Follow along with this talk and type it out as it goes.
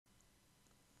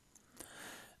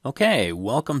Okay,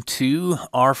 welcome to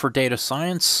R for Data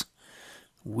Science,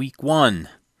 Week 1.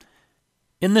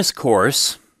 In this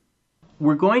course,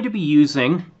 we're going to be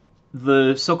using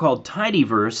the so-called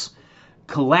Tidyverse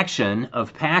collection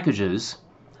of packages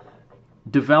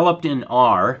developed in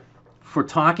R for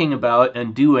talking about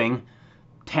and doing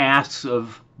tasks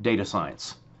of data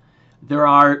science. There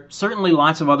are certainly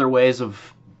lots of other ways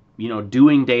of,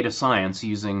 doing data science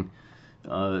using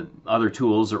other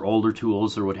tools or older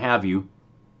tools or what have you.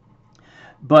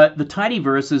 But the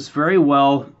Tidyverse is very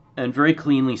well and very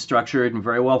cleanly structured and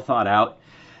very well thought out.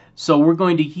 So we're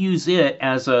going to use it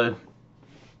as a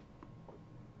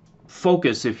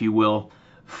focus, if you will,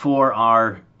 for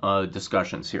our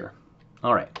discussions here.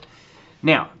 All right.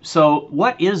 Now, so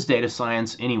what is data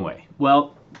science anyway?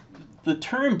 Well, the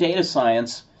term data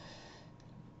science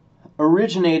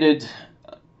originated,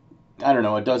 I don't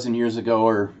know, a dozen years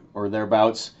ago or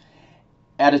thereabouts,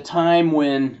 at a time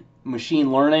when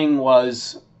machine learning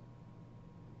was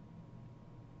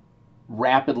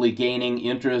rapidly gaining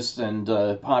interest and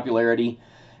popularity,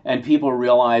 and people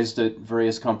realized at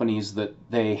various companies that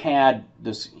they had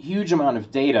this huge amount of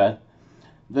data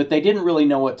that they didn't really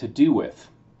know what to do with.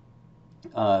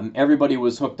 Everybody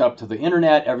was hooked up to the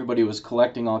internet, everybody was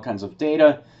collecting all kinds of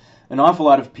data. An awful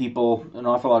lot of people, an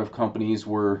awful lot of companies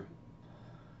were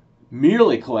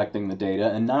merely collecting the data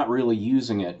and not really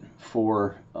using it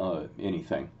for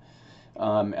anything.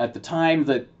 At the time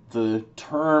that the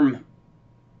term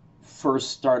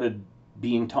first started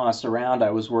being tossed around, I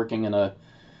was working in a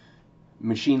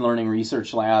machine learning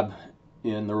research lab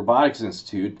in the Robotics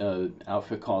Institute, an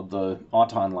outfit called the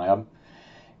Auton Lab.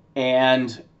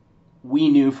 And we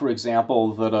knew, for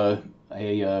example, that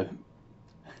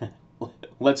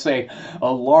let's say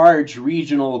a large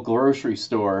regional grocery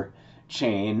store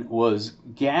chain was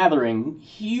gathering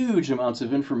huge amounts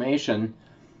of information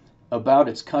about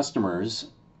its customers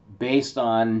based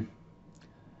on,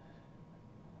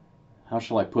 how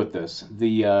shall I put this,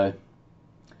 the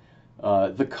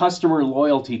customer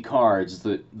loyalty cards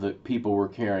that people were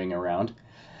carrying around,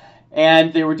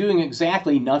 and they were doing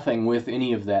exactly nothing with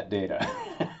any of that data,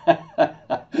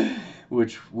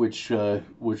 which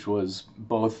was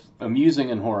both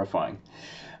amusing and horrifying.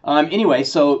 Anyway,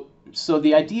 so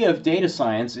the idea of data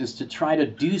science is to try to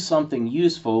do something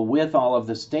useful with all of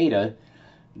this data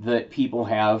that people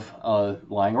have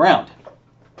lying around.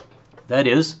 That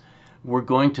is, we're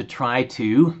going to try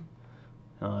to,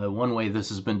 one way this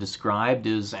has been described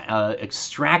is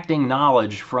extracting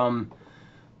knowledge from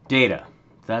data.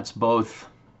 That's both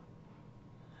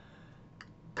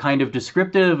kind of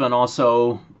descriptive and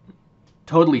also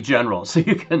totally general, so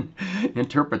you can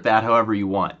interpret that however you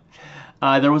want.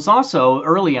 There was also,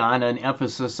 early on, an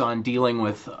emphasis on dealing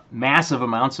with massive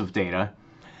amounts of data,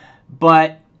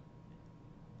 but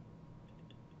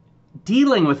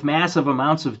dealing with massive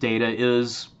amounts of data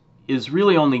is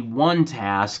really only one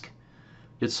task.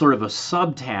 It's sort of a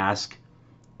subtask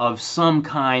of some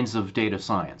kinds of data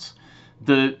science.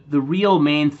 The real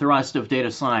main thrust of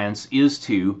data science is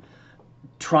to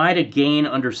try to gain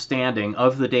understanding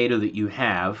of the data that you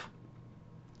have,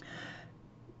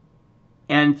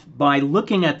 and by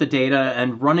looking at the data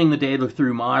and running the data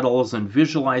through models and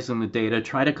visualizing the data,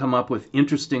 try to come up with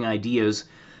interesting ideas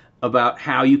about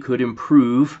how you could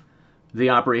improve the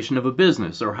operation of a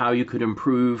business, or how you could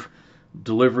improve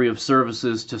delivery of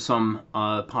services to some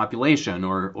population,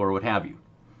 or what have you.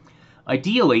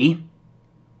 Ideally,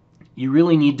 you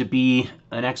really need to be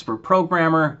an expert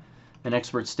programmer, an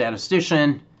expert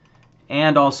statistician,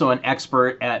 and also an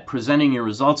expert at presenting your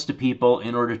results to people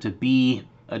in order to be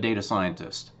a data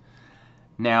scientist.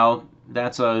 Now,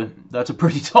 that's a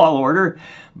pretty tall order,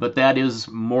 but that is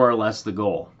more or less the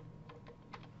goal.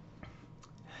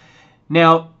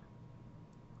 Now,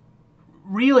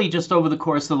 really, just over the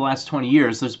course of the last 20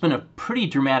 years, there's been a pretty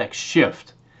dramatic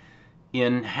shift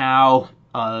in how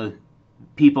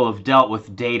people have dealt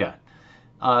with data.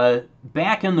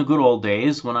 Back in the good old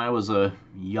days, when I was a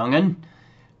young'un,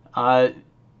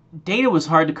 data was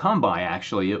hard to come by,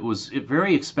 actually. It was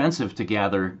very expensive to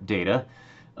gather data.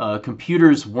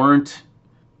 Computers were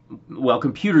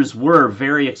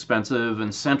very expensive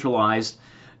and centralized.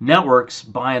 Networks,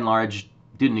 by and large,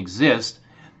 didn't exist.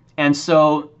 And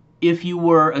so if you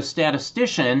were a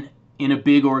statistician in a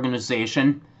big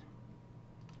organization,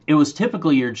 it was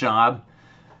typically your job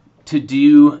to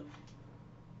do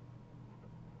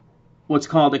what's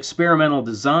called experimental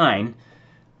design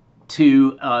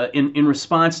to in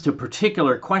response to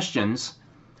particular questions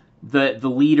that the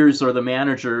leaders or the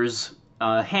managers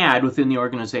had within the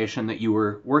organization that you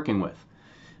were working with.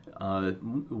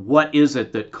 What is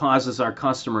it that causes our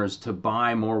customers to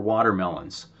buy more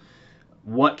watermelons?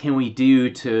 what can we do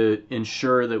to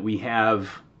ensure that we have,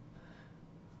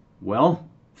 well,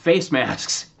 face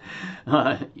masks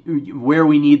where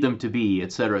we need them to be,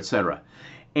 et cetera, et cetera.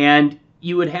 And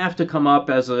you would have to come up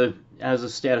as a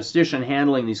statistician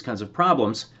handling these kinds of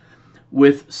problems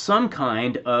with some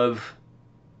kind of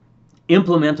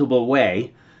implementable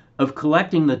way of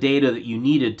collecting the data that you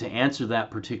needed to answer that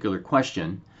particular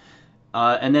question,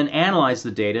 and then analyze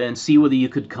the data and see whether you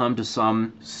could come to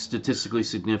some statistically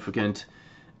significant,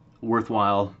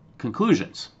 worthwhile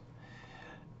conclusions.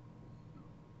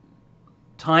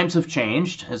 Times have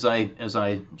changed, as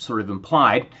I sort of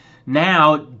implied.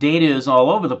 Now data is all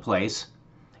over the place,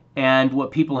 and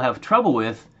what people have trouble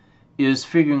with is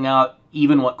figuring out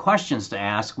even what questions to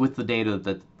ask with the data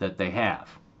that they have.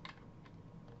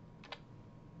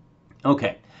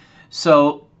 Okay,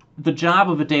 so the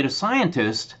job of a data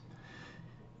scientist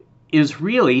is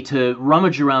really to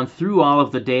rummage around through all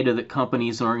of the data that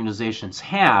companies and organizations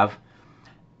have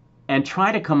and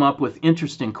try to come up with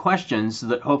interesting questions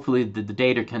that hopefully the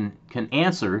data can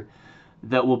answer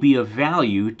that will be of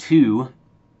value to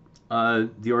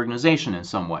the organization in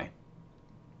some way.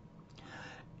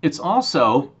 It's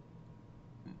also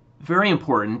very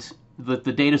important that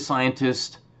the data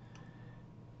scientist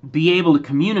be able to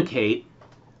communicate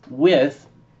with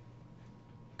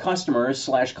customers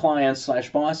 / clients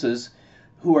 / bosses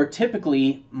who are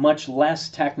typically much less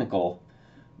technical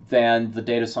than the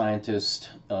data scientist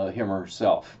him or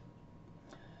herself.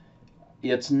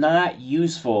 It's not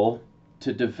useful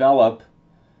to develop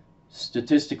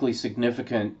statistically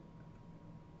significant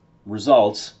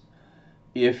results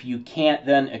if you can't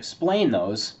then explain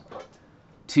those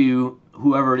to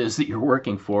whoever it is that you're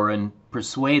working for and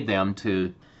persuade them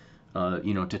to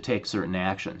to take certain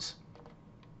actions.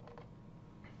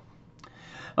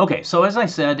 Okay, so as I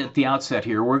said at the outset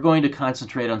here, we're going to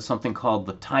concentrate on something called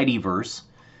the Tidyverse,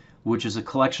 which is a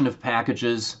collection of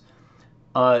packages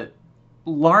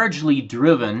largely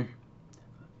driven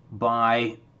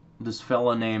by this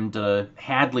fellow named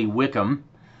Hadley Wickham,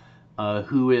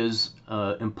 who is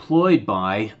employed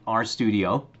by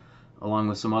RStudio, along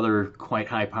with some other quite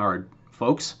high-powered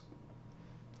folks.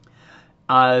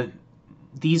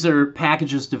 These are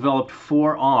packages developed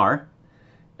for R,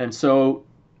 and so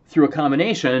through a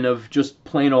combination of just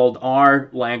plain old R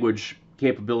language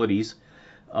capabilities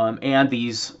and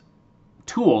these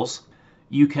tools,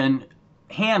 you can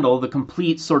handle the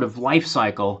complete sort of life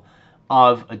cycle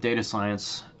of a data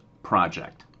science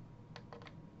project.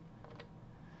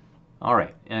 All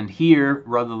right, and here,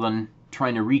 rather than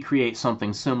trying to recreate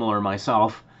something similar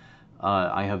myself,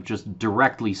 I have just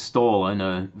directly stolen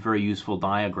a very useful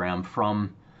diagram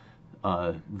from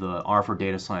the R for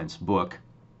Data Science book.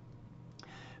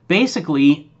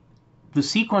 Basically, the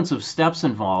sequence of steps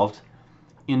involved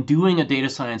in doing a data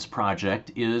science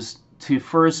project is to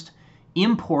first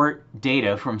import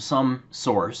data from some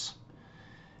source.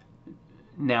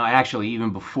 Now, actually,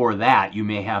 even before that, you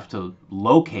may have to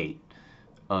locate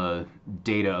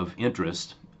data of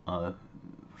interest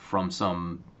from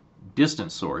some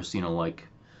distant source, like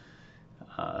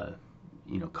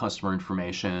customer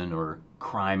information or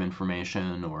crime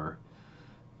information or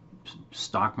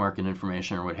stock market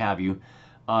information or what have you,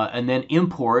 and then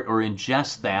import or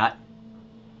ingest that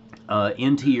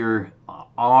into your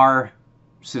R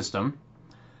system,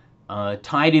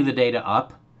 tidy the data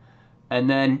up, and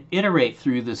then iterate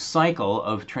through this cycle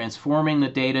of transforming the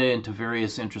data into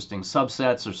various interesting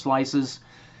subsets or slices,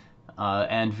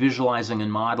 and visualizing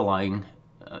and modeling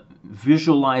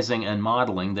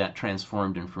that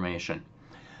transformed information.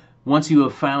 Once you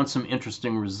have found some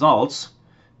interesting results,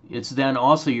 it's then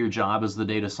also your job as the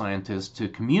data scientist to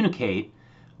communicate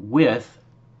with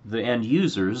the end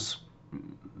users,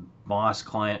 boss,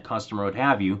 client, customer, what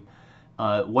have you,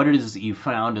 what it is that you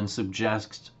found, and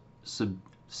suggest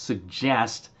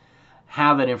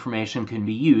how that information can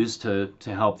be used to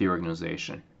help the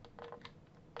organization.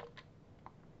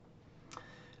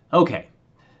 Okay,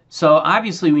 so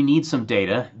obviously we need some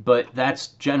data, but that's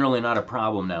generally not a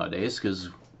problem nowadays because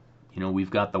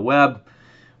we've got the web,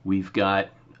 we've got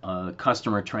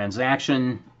customer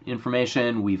transaction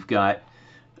information, we've got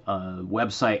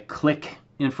website click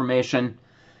information.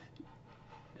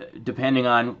 Depending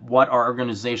on what our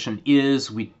organization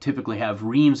is, we typically have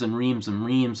reams and reams and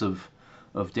reams of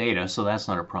data, so that's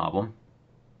not a problem.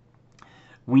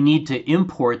 We need to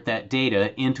import that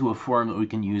data into a form that we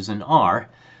can use in R,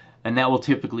 and that will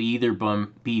typically either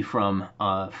be from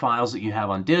files that you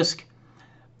have on disk,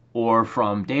 or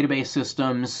from database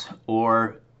systems,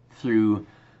 or through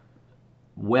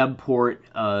web port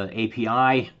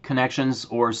API connections,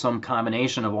 or some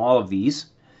combination of all of these.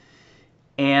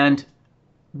 And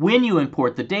when you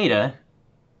import the data,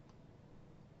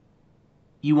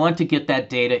 you want to get that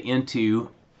data into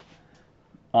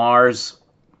R's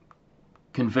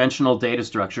conventional data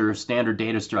structure, standard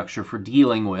data structure for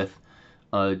dealing with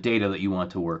data that you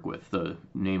want to work with,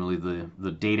 namely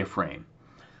the data frame.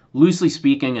 Loosely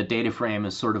speaking, a data frame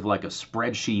is sort of like a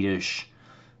spreadsheet-ish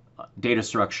data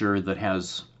structure that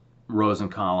has rows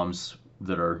and columns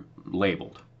that are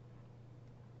labeled.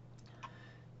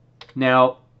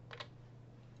 Now,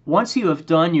 once you have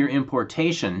done your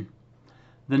importation,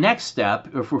 the next step,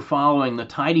 if we're following the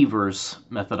tidyverse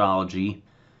methodology,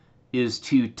 is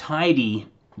to tidy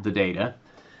the data.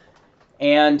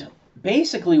 And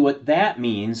basically what that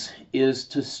means is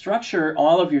to structure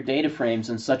all of your data frames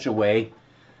in such a way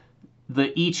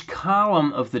that each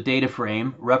column of the data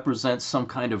frame represents some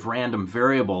kind of random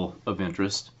variable of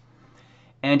interest,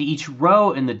 and each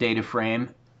row in the data frame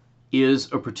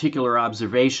is a particular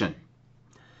observation.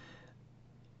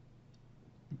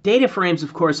 Data frames,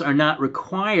 of course, are not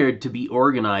required to be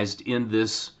organized in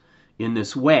this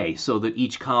way, so that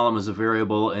each column is a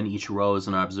variable and each row is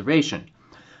an observation.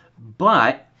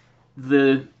 But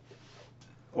an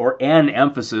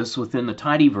emphasis within the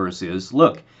tidyverse is,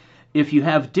 look, if you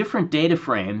have different data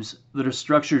frames that are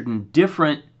structured in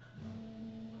different,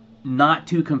 not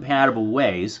too compatible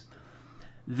ways,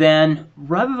 then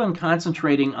rather than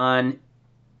concentrating on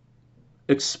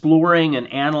exploring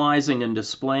and analyzing and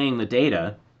displaying the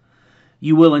data,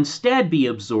 you will instead be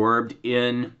absorbed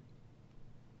in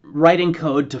writing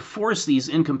code to force these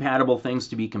incompatible things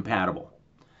to be compatible.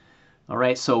 All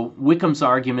right, so Wickham's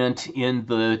argument in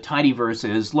the tidyverse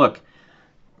is, look,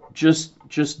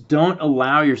 just don't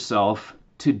allow yourself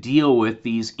to deal with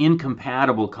these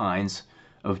incompatible kinds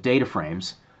of data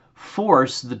frames.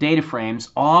 Force the data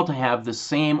frames all to have the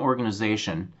same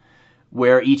organization,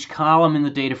 where each column in the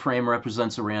data frame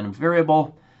represents a random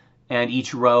variable and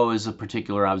each row is a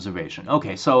particular observation.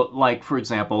 Okay, so like, for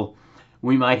example,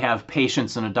 we might have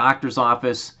patients in a doctor's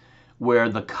office where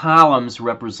the columns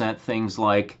represent things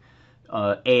like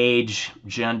age,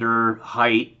 gender,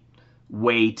 height,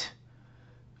 weight,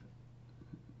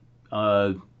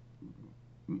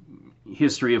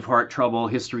 history of heart trouble,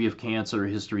 history of cancer,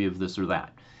 history of this or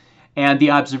that. And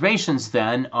the observations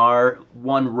then are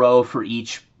one row for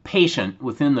each patient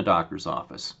within the doctor's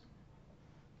office.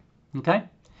 Okay?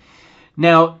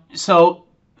 Now, so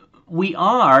we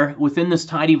are, within this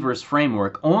tidyverse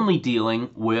framework, only dealing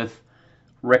with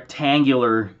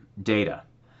rectangular data.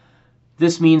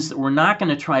 This means that we're not going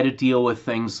to try to deal with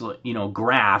things like,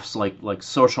 graphs like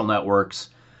social networks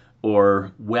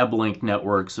or web link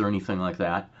networks or anything like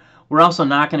that. We're also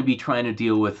not going to be trying to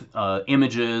deal with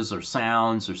images or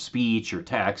sounds or speech or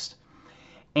text.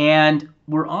 And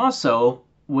we're also,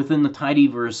 within the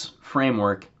tidyverse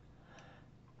framework,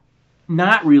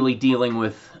 not really dealing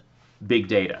with big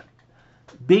data.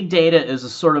 Big data is a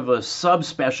sort of a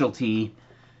subspecialty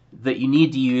that you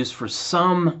need to use for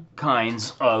some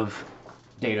kinds of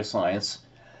data science.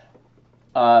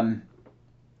 And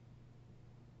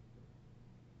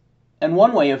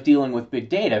one way of dealing with big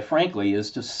data, frankly,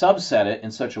 is to subset it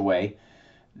in such a way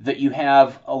that you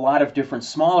have a lot of different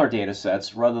smaller data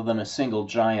sets rather than a single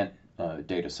giant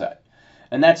data set.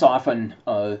 And that's often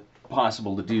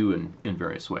possible to do in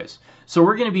various ways. So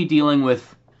we're going to be dealing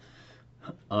with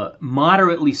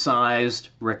moderately sized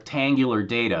rectangular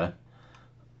data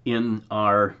in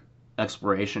our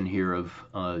exploration here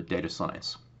of data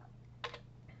science.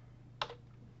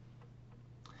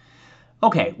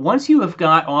 Okay, once you have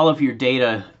got all of your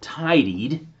data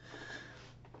tidied,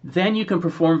 then you can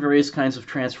perform various kinds of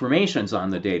transformations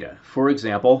on the data. For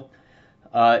example,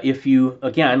 if you,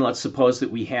 again, let's suppose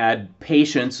that we had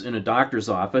patients in a doctor's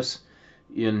office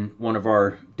in one of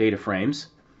our data frames,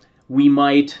 we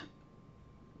might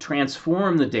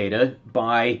transform the data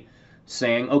by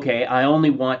saying, okay, I only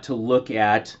want to look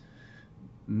at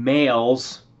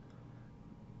males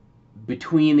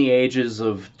between the ages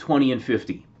of 20 and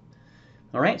 50.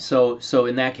 All right, so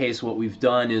in that case, what we've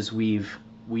done is we've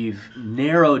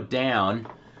narrowed down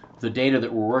the data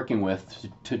that we're working with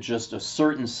to just a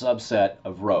certain subset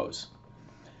of rows.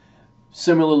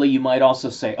 Similarly, you might also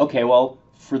say, okay, well,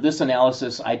 for this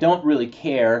analysis, I don't really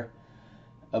care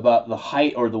about the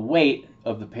height or the weight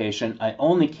of the patient. I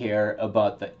only care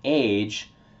about the age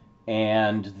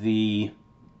and the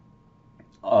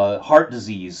heart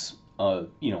disease,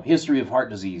 history of heart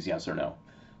disease, yes or no,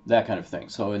 that kind of thing.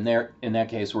 So in that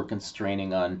case, we're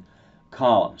constraining on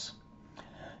columns.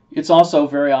 It's also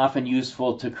very often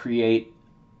useful to create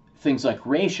things like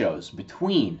ratios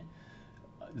between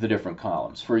the different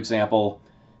columns. For example,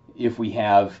 if we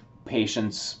have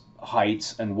patients'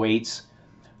 heights and weights,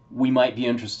 we might be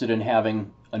interested in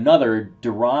having another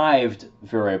derived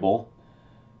variable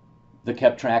that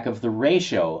kept track of the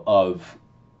ratio of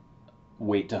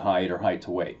weight to height or height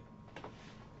to weight.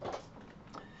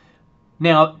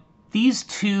 Now, these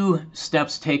two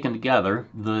steps taken together,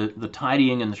 the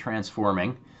tidying and the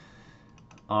transforming,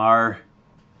 are,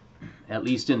 at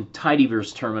least in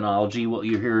tidyverse terminology, what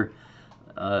you hear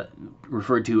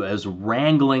referred to as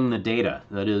wrangling the data.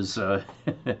 That is,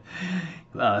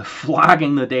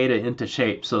 flogging the data into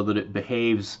shape so that it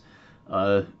behaves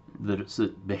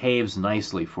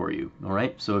nicely for you. All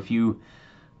right. So if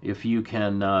you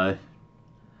can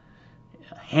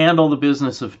handle the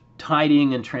business of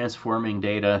tidying and transforming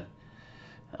data,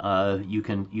 you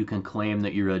can claim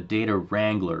that you're a data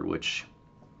wrangler, which,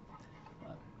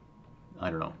 I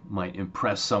don't know, might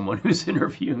impress someone who's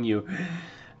interviewing you.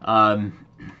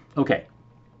 Okay.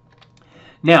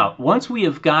 Now, once we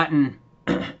have gotten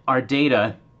our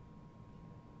data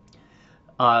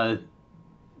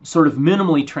sort of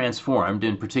minimally transformed,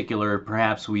 in particular,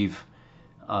 perhaps we've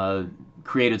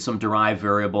created some derived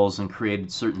variables and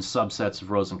created certain subsets of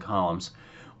rows and columns,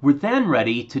 we're then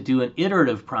ready to do an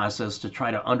iterative process to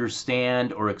try to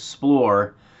understand or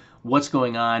explore what's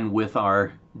going on with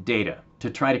our data, to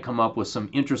try to come up with some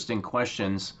interesting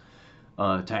questions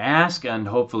to ask, and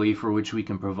hopefully for which we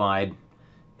can provide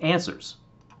answers.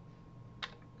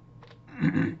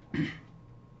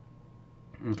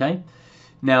 Okay?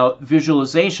 Now,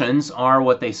 visualizations are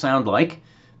what they sound like.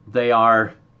 They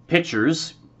are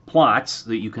pictures, plots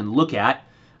that you can look at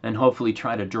and hopefully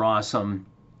try to draw some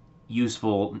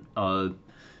useful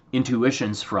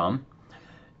intuitions from.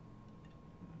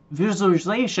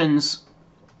 Visualizations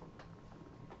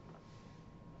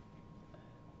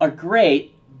are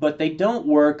great, but they don't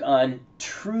work on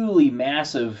truly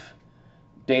massive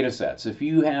data sets. If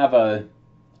you have a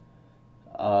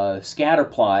scatter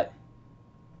plot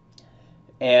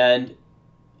and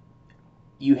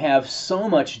you have so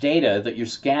much data that your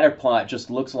scatter plot just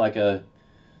looks like a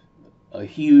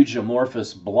huge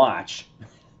amorphous blotch,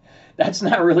 that's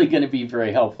not really going to be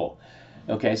very helpful.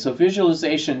 Okay, so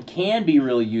visualization can be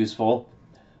really useful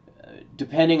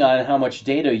depending on how much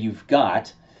data you've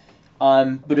got.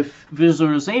 But if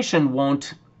visualization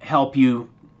won't help you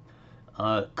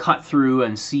cut through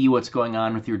and see what's going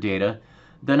on with your data,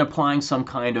 then applying some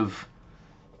kind of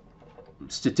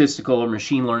statistical or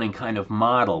machine learning kind of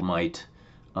model might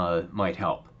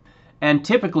help. And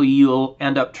typically you'll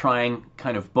end up trying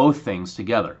kind of both things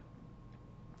together.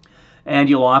 And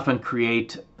you'll often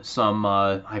create some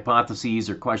hypotheses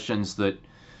or questions that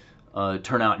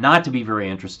turn out not to be very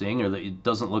interesting, or that it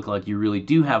doesn't look like you really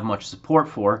do have much support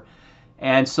for.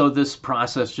 And so this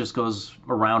process just goes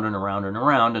around and around and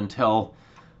around until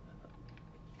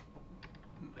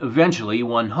eventually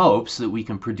one hopes that we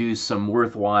can produce some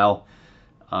worthwhile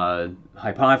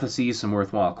hypotheses, some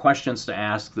worthwhile questions to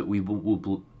ask that we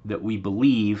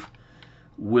believe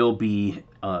will be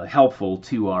helpful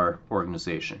to our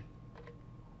organization.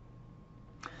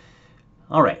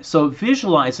 All right, so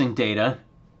visualizing data.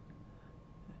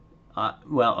 I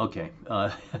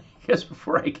guess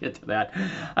before I get to that,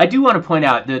 I do want to point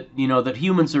out that that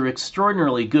humans are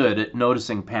extraordinarily good at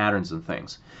noticing patterns and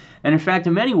things, and in fact,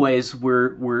 in many ways,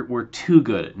 we're too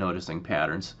good at noticing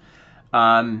patterns,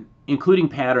 including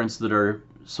patterns that are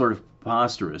sort of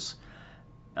preposterous.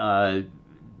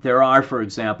 There are, for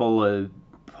example,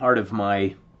 part of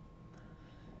my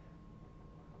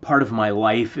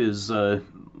life is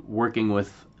working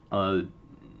with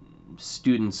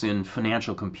students in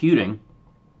financial computing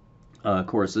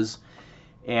courses,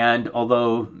 and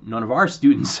although none of our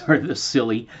students are this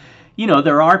silly,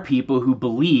 there are people who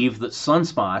believe that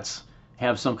sunspots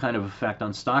have some kind of effect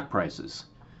on stock prices,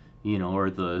 or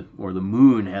the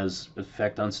moon has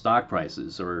effect on stock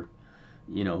prices, or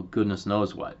goodness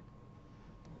knows what.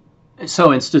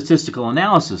 So in statistical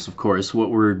analysis, of course,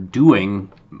 what we're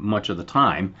doing much of the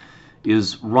time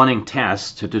is running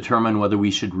tests to determine whether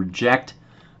we should reject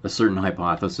a certain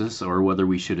hypothesis or whether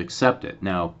we should accept it.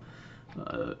 Now,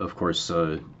 of course,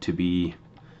 to be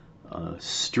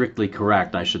strictly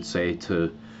correct, I should say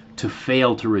to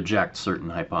fail to reject certain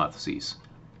hypotheses.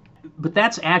 But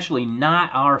that's actually not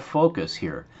our focus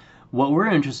here. What we're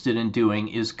interested in doing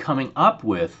is coming up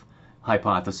with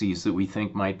hypotheses that we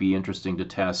think might be interesting to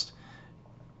test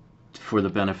for the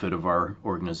benefit of our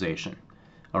organization.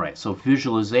 All right, so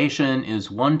visualization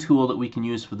is one tool that we can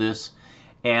use for this,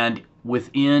 and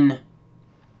within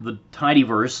the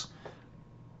tidyverse,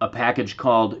 a package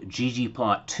called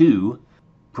ggplot2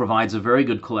 provides a very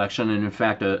good collection, and in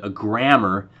fact a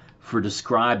grammar for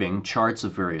describing charts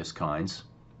of various kinds.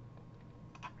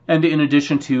 And in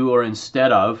addition to, or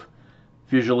instead of,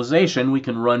 visualization, we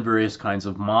can run various kinds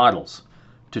of models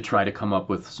to try to come up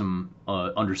with some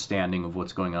understanding of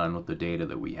what's going on with the data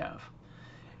that we have.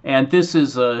 And this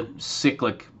is a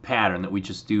cyclic pattern that we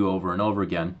just do over and over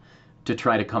again to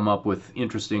try to come up with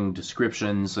interesting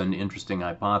descriptions and interesting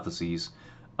hypotheses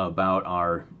about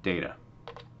our data.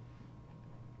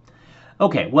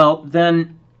 Okay, well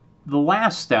then the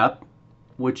last step,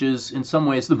 which is in some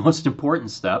ways the most important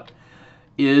step,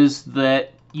 is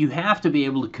that you have to be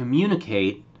able to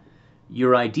communicate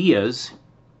your ideas,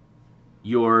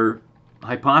 your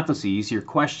hypotheses, your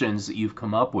questions that you've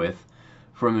come up with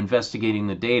from investigating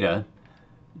the data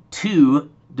to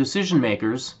decision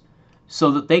makers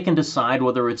so that they can decide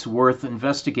whether it's worth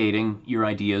investigating your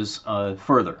ideas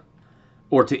further,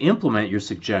 or to implement your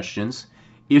suggestions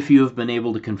if you have been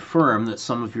able to confirm that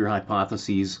some of your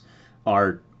hypotheses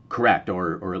are correct,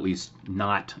 or at least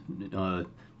not,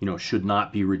 should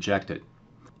not be rejected.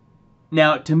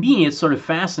 Now, to me, it's sort of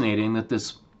fascinating that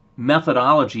this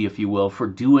methodology, if you will, for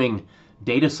doing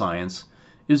data science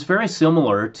is very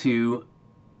similar to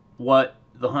what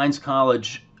the Heinz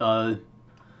College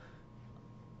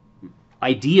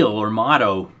ideal or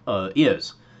motto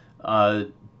is.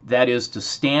 That is to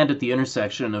stand at the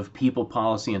intersection of people,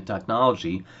 policy, and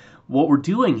technology. What we're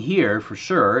doing here, for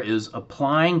sure, is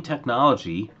applying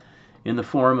technology in the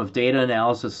form of data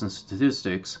analysis and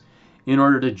statistics in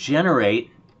order to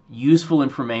generate useful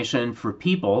information for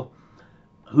people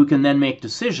who can then make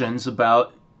decisions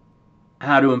about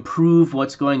how to improve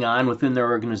what's going on within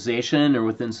their organization or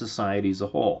within society as a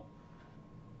whole.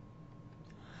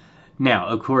 Now,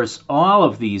 of course, all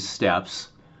of these steps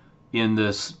in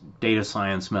this data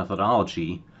science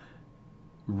methodology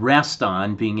rest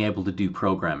on being able to do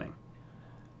programming.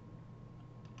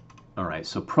 All right,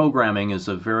 so programming is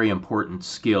a very important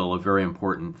skill, a very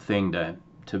important thing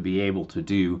to be able to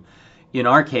do. In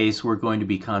our case, we're going to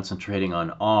be concentrating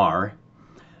on R,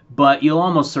 but you'll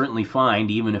almost certainly find,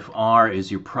 even if R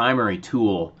is your primary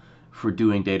tool for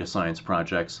doing data science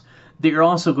projects, that you're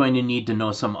also going to need to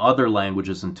know some other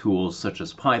languages and tools such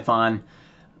as Python,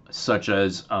 such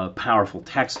as powerful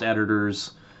text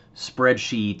editors,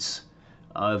 spreadsheets,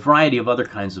 a variety of other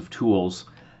kinds of tools,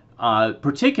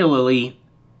 particularly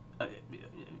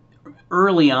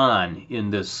early on in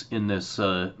this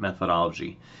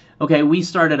methodology. Okay, we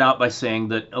started out by saying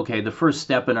that, okay, the first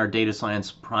step in our data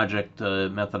science project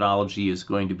methodology is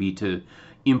going to be to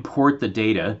import the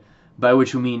data, by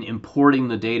which we mean importing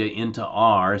the data into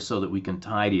R so that we can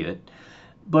tidy it.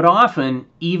 But often,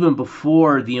 even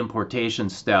before the importation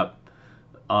step,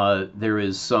 there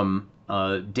is some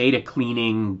data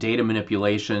cleaning, data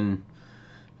manipulation,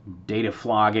 data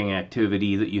flogging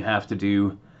activity that you have to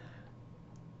do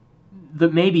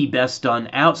that may be best done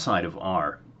outside of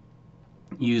R,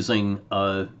 using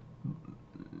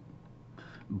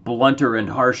blunter and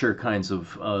harsher kinds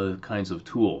of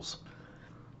tools.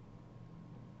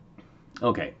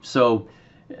 Okay, so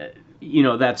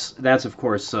that's of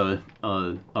course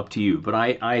up to you, but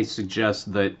I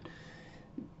suggest that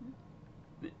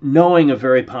knowing a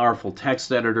very powerful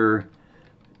text editor,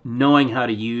 knowing how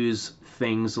to use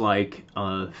things like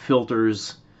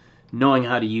filters, knowing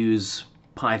how to use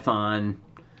Python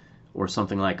or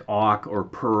something like awk or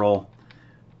Perl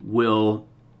will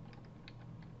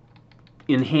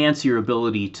enhance your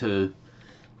ability to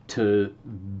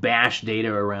bash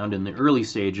data around in the early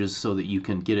stages so that you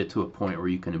can get it to a point where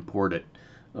you can import it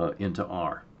into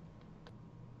R.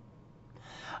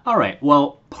 All right,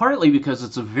 well, partly because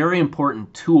it's a very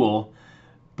important tool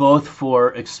both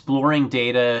for exploring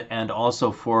data and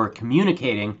also for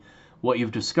communicating what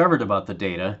you've discovered about the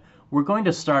data, we're going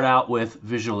to start out with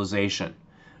visualization,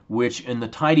 which in the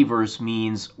tidyverse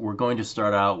means we're going to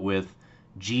start out with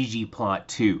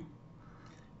ggplot2.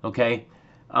 Okay,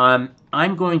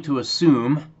 I'm going to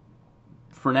assume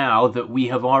for now that we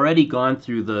have already gone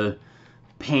through the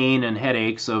pain and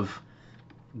headaches of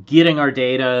getting our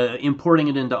data, importing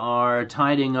it into R,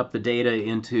 tidying up the data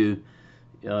into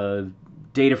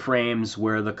data frames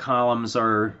where the columns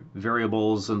are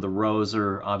variables and the rows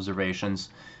are observations.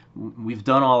 We've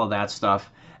done all of that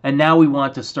stuff, and now we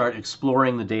want to start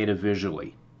exploring the data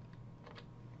visually.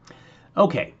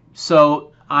 Okay,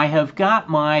 so I have got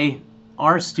my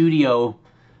RStudio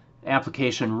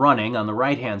application running on the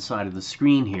right-hand side of the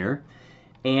screen here,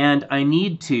 and I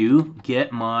need to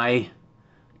get my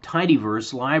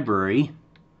tidyverse library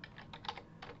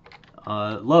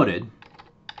loaded.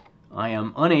 I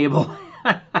am unable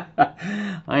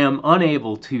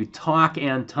to talk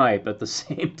and type at the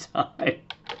same time.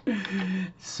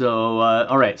 So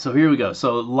all right, so here we go.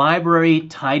 So library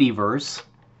tidyverse,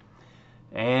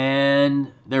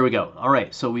 and there we go. All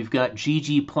right, so we've got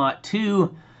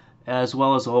ggplot2. as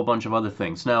well as a whole bunch of other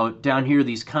things. Now, down here,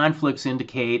 these conflicts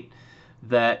indicate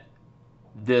that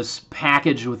this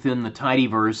package within the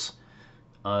tidyverse,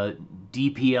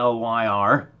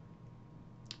 dplyr,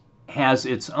 has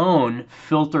its own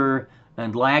filter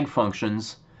and lag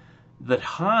functions that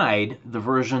hide the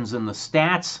versions in the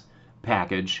stats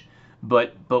package,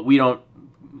 but we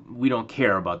don't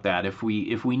care about that. If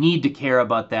we need to care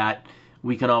about that,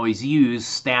 we can always use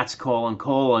stats :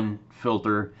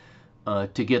 filter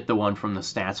to get the one from the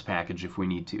stats package if we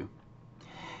need to.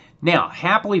 Now,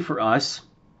 happily for us,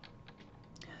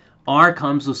 R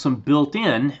comes with some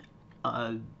built-in,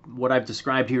 what I've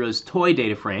described here as toy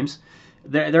data frames.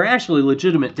 They're actually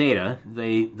legitimate data.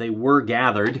 They were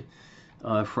gathered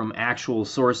from actual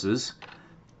sources.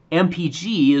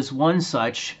 MPG is one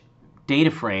such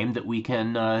data frame that we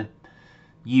can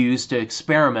use to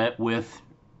experiment with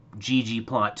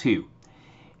ggplot2.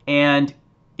 And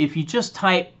if you just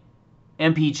type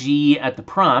MPG at the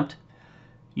prompt,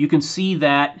 you can see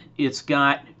that it's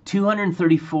got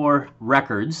 234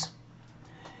 records,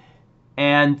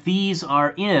 and these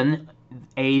are in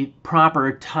a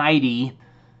proper tidy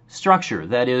structure.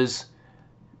 That is,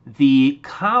 the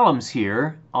columns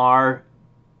here are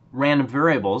random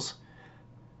variables: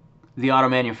 the auto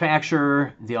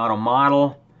manufacturer, the auto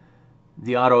model,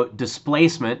 the auto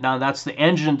displacement. Now that's the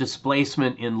engine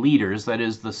displacement in liters, that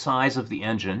is the size of the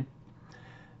engine.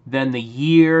 Then the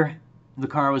year the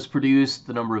car was produced,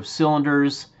 the number of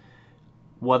cylinders,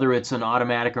 whether it's an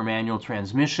automatic or manual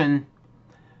transmission,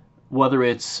 whether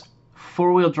it's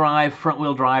four-wheel drive,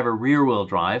 front-wheel drive, or rear-wheel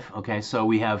drive. Okay, so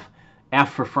we have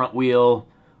F for front wheel,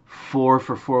 4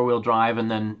 for four-wheel drive,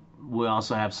 and then we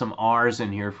also have some R's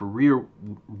in here for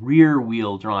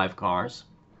rear-wheel drive cars.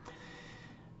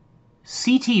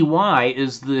 CTY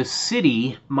is the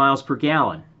city miles per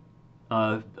gallon,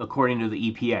 according to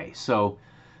the EPA. So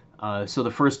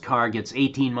the first car gets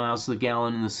 18 miles to the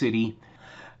gallon in the city.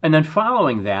 And then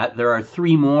following that, there are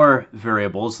 3 more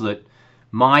variables that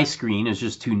my screen is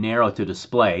just too narrow to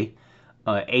display.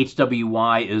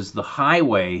 HWY is the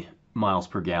highway miles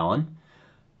per gallon.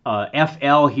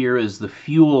 FL here is the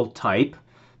fuel type,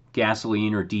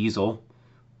 gasoline or diesel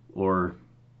or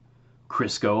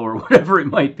Crisco or whatever it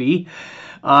might be.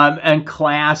 And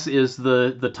class is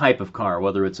the type of car,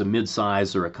 whether it's a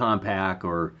midsize or a compact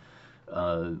or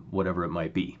whatever it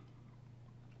might be.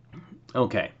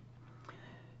 Okay.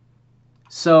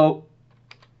 So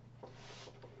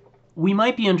we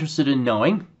might be interested in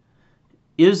knowing,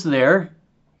 is there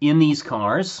in these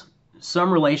cars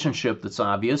some relationship that's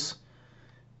obvious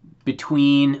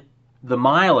between the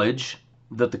mileage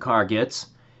that the car gets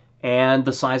and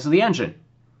the size of the engine?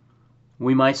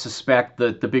 We might suspect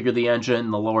that the bigger the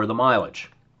engine, the lower the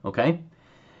mileage. Okay?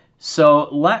 So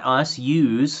let us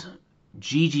use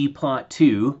ggplot2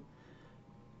 to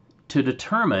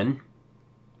determine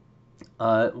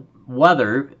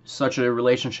whether such a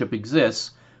relationship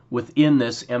exists within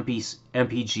this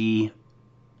MPG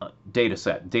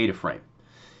data frame.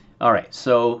 All right,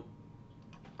 so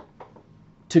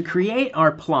to create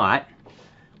our plot,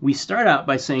 we start out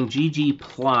by saying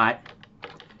ggplot,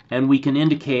 and we can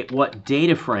indicate what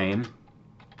data frame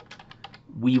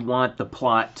we want the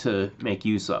plot to make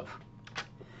use of.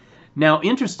 Now,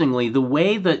 interestingly, the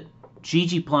way that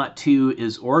ggplot2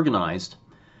 is organized,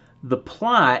 the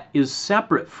plot is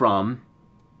separate from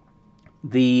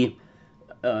the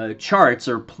charts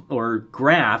or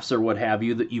graphs or what have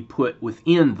you that you put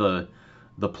within the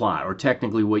plot, or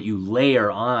technically what you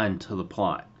layer on to the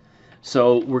plot.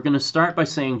 So we're going to start by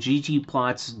saying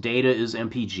ggplot's data is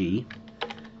MPG,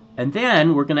 and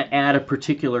then we're going to add a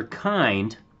particular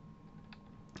kind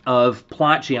of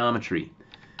plot geometry.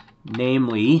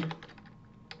 Namely,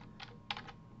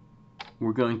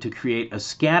 we're going to create a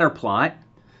scatter plot.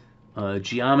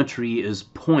 Geometry is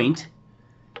point,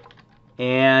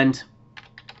 and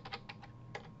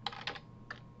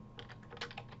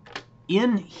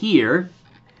in here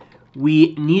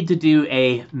we need to do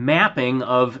a mapping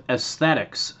of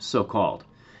aesthetics, so-called.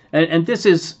 And this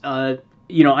is,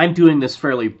 I'm doing this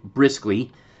fairly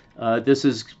briskly. This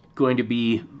is going to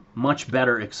be much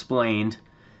better explained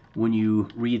when you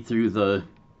read through the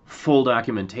full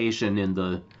documentation in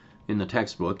the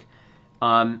textbook.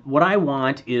 What I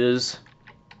want is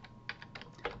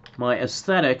my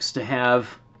aesthetics to have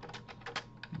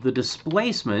the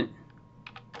displacement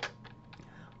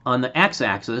on the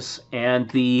x-axis and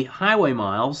the highway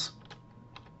miles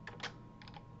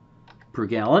per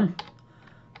gallon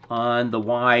on the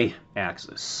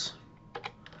y-axis.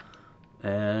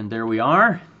 And there we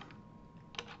are.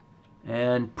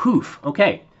 And poof.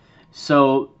 Okay,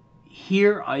 so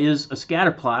here is a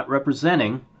scatter plot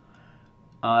representing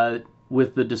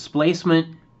with the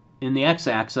displacement in the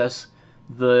x-axis,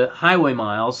 the highway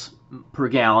miles per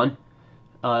gallon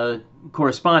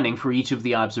corresponding for each of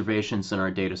the observations in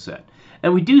our data set.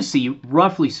 And we do see,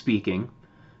 roughly speaking,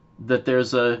 that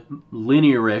there's a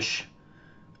linear-ish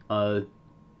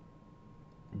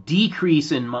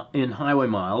decrease in highway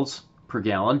miles per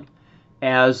gallon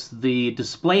as the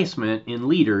displacement in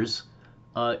liters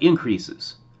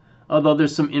increases. Although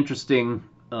there's some interesting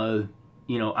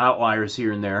outliers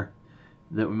here and there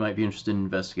that we might be interested in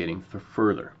investigating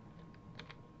further.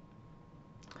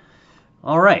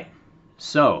 All right,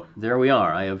 so there we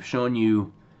are. I have shown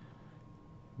you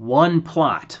one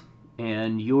plot,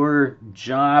 and your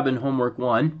job in homework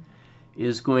 1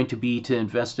 is going to be to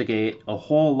investigate a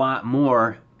whole lot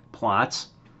more plots,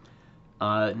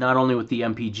 not only with the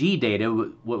MPG data,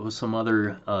 but with some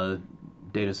other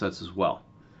data sets as well.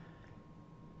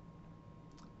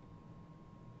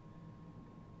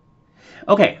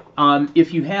 Okay,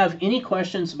 if you have any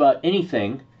questions about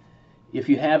anything, if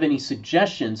you have any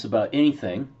suggestions about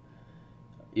anything,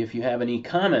 if you have any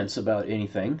comments about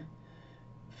anything,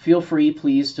 feel free,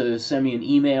 please, to send me an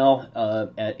email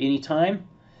at any time,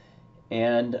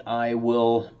 and I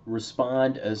will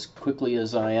respond as quickly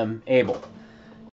as I am able.